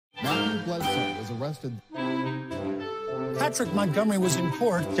Bledsoe was arrested. Patrick Montgomery was in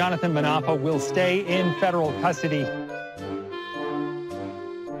court. Jonathan Manapa will stay in federal custody.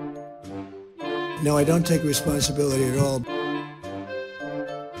 No, I don't take responsibility at all.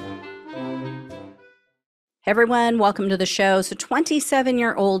 Hey everyone, welcome to the show. So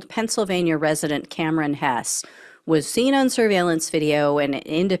 27-year-old Pennsylvania resident Cameron Hess was seen on surveillance video and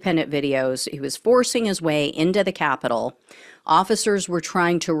independent videos. He was forcing his way into the Capitol. Officers were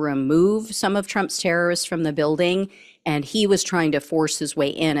trying to remove some of Trump's terrorists from the building, and he was trying to force his way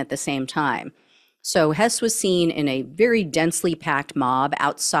in at the same time. So Hess was seen in a very densely packed mob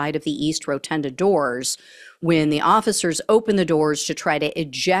outside of the East Rotunda doors when the officers opened the doors to try to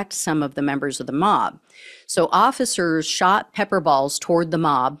eject some of the members of the mob. So officers shot pepper balls toward the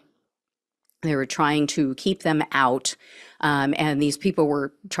mob. They were trying to keep them out, and these people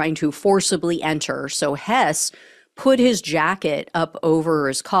were trying to forcibly enter. So Hess put his jacket up over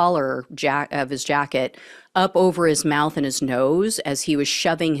his collar of his jacket, up over his mouth and his nose as he was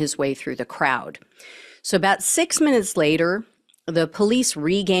shoving his way through the crowd. So about 6 minutes later, the police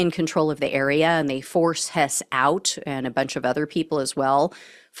regained control of the area and they forced Hess out, and a bunch of other people as well,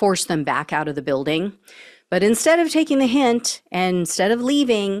 forced them back out of the building. But instead of taking the hint and instead of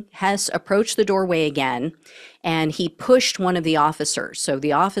leaving, Hess approached the doorway again and he pushed one of the officers. So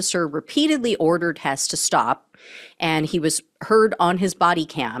the officer repeatedly ordered Hess to stop, and he was heard on his body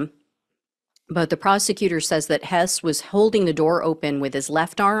cam. But the prosecutor says that Hess was holding the door open with his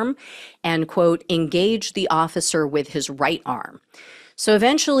left arm and, quote, engaged the officer with his right arm. So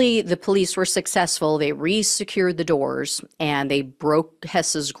eventually the police were successful. They re-secured the doors and they broke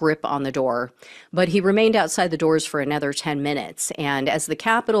Hess's grip on the door, but he remained outside the doors for another 10 minutes. And as the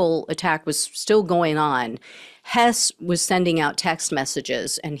Capitol attack was still going on, Hess was sending out text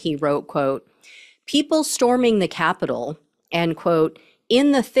messages and he wrote, quote, "People storming the Capitol," and, quote,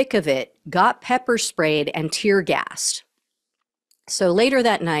 "in the thick of it, got pepper sprayed and tear gassed." So later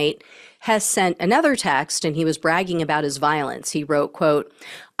that night, Hess sent another text and he was bragging about his violence. He wrote, quote,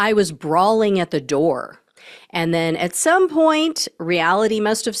 "I was brawling at the door." And then at some point, reality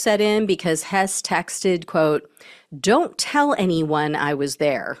must have set in because Hess texted, quote, "Don't tell anyone I was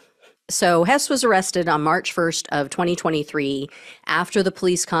there." So Hess was arrested on March 1st of 2023. After the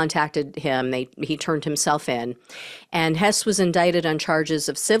police contacted him, he turned himself in. And Hess was indicted on charges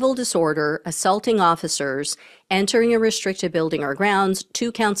of civil disorder, assaulting officers, entering a restricted building or grounds,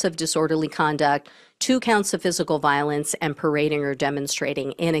 2 counts of disorderly conduct, 2 counts of physical violence, and parading or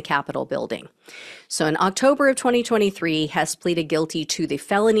demonstrating in a Capitol building. So in October of 2023, Hess pleaded guilty to the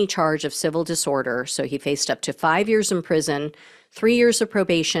felony charge of civil disorder. So he faced up to 5 years in prison, 3 years of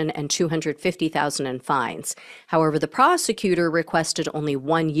probation, and $250,000 in fines. However, the prosecutor requested only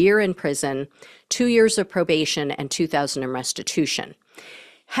 1 year in prison, 2 years of probation, and $2,000 in restitution.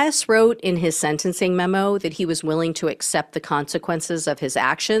 Hess wrote in his sentencing memo that he was willing to accept the consequences of his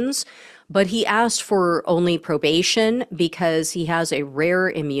actions, but he asked for only probation because he has a rare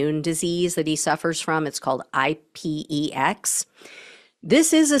immune disease that he suffers from. It's called IPEX.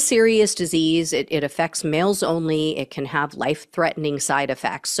 This is a serious disease. It affects males only. It can have life-threatening side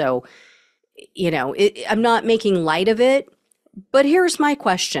effects. So, I'm not making light of it, but here's my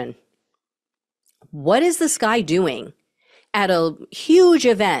question. What is this guy doing at a huge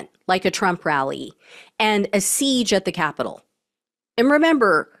event like a Trump rally and a siege at the Capitol? And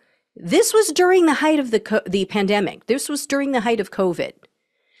remember, this was during the height of the pandemic. This was during the height of COVID.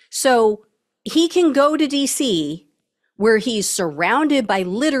 So he can go to D.C., where he's surrounded by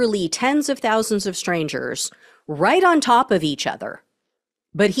literally tens of thousands of strangers right on top of each other,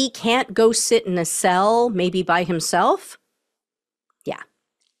 but he can't go sit in a cell, maybe by himself? Yeah,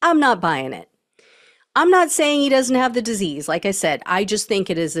 I'm not buying it. I'm not saying he doesn't have the disease. Like I said, I just think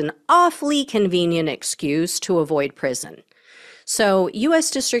it is an awfully convenient excuse to avoid prison. So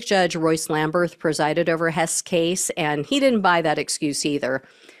U.S. District Judge Royce Lamberth presided over Hess' case, and he didn't buy that excuse either.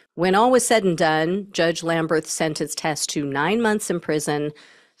 When all was said and done, Judge Lamberth sentenced Hess to 9 months in prison,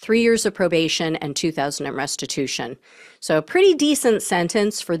 3 years of probation, and $2,000 in restitution. So a pretty decent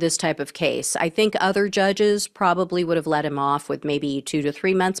sentence for this type of case. I think other judges probably would have let him off with maybe 2 to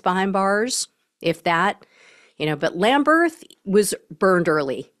 3 months behind bars, if that. But Lamberth was burned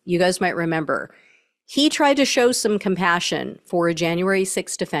early. You guys might remember. He tried to show some compassion for a January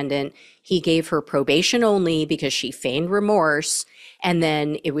 6th defendant. He gave her probation only because she feigned remorse. And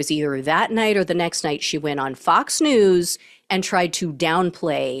then it was either that night or the next night she went on Fox News and tried to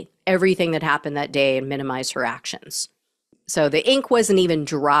downplay everything that happened that day and minimize her actions. So the ink wasn't even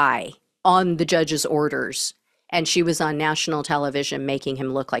dry on the judge's orders, and she was on national television making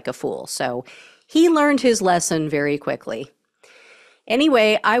him look like a fool. So he learned his lesson very quickly.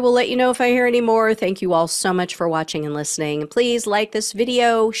 Anyway, I will let you know if I hear any more. Thank you all so much for watching and listening. Please like this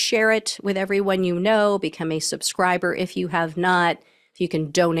video, share it with everyone you know, become a subscriber if you have not. If you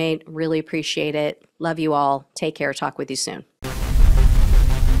can donate, really appreciate it. Love you all. Take care. Talk with you soon.